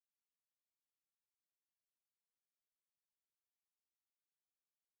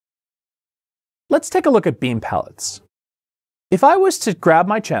Let's take a look at beam palettes. If I was to grab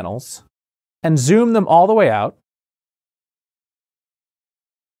my channels and zoom them all the way out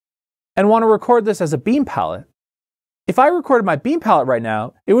and want to record this as a beam palette, if I recorded my beam palette right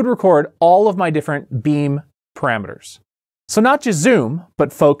now, it would record all of my different beam parameters. So not just zoom,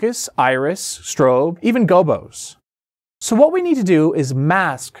 but focus, iris, strobe, even gobos. So what we need to do is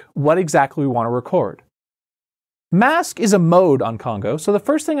mask what exactly we want to record. Mask is a mode on Congo, so the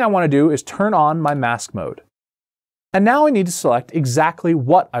first thing I want to do is turn on my mask mode. And now I need to select exactly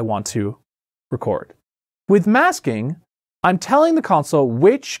what I want to record. With masking, I'm telling the console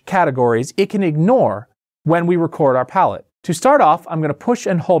which categories it can ignore when we record our palette. To start off, I'm going to push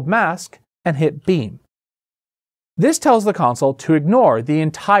and hold mask and hit beam. This tells the console to ignore the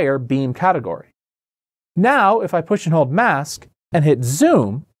entire beam category. Now, if I push and hold mask and hit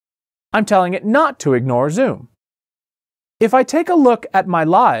zoom, I'm telling it not to ignore zoom. If I take a look at my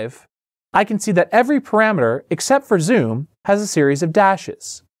live, I can see that every parameter except for zoom has a series of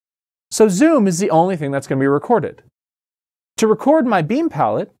dashes. So zoom is the only thing that's going to be recorded. To record my beam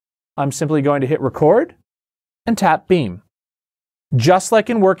palette, I'm simply going to hit record and tap beam. Just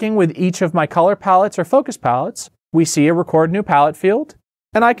like in working with each of my color palettes or focus palettes, we see a record new palette field,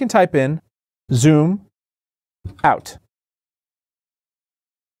 and I can type in zoom out.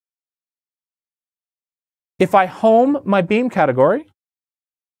 If I home my beam category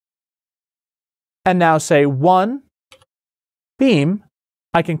and now say 1 beam,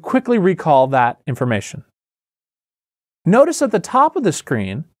 I can quickly recall that information. Notice at the top of the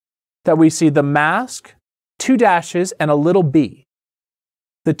screen that we see the mask, 2 dashes, and a little b.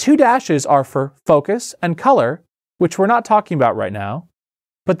 The 2 dashes are for focus and color, which we're not talking about right now,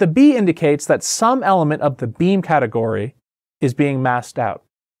 but the b indicates that some element of the beam category is being masked out.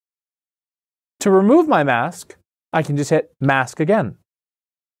 To remove my mask, I can just hit mask again.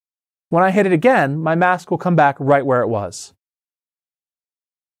 When I hit it again, my mask will come back right where it was.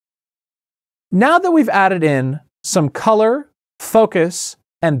 Now that we've added in some color, focus,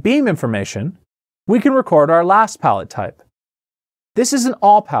 and beam information, we can record our last palette type. This is an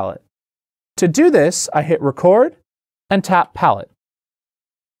all palette. To do this, I hit record and tap palette.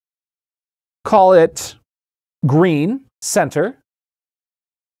 Call it green center.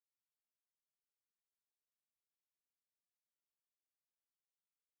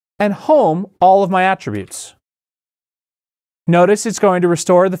 And home all of my attributes. Notice it's going to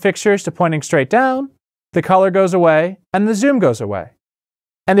restore the fixtures to pointing straight down, the color goes away, and the zoom goes away.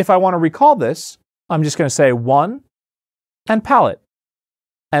 And if I want to recall this, I'm just going to say 1 and palette,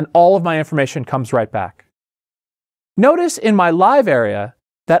 and all of my information comes right back. Notice in my live area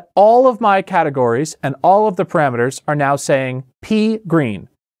that all of my categories and all of the parameters are now saying P green,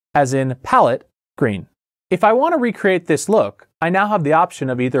 as in palette green. If I want to recreate this look, I now have the option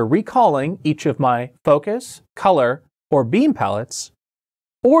of either recalling each of my focus, color, or beam palettes,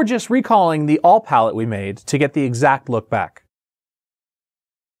 or just recalling the all palette we made to get the exact look back.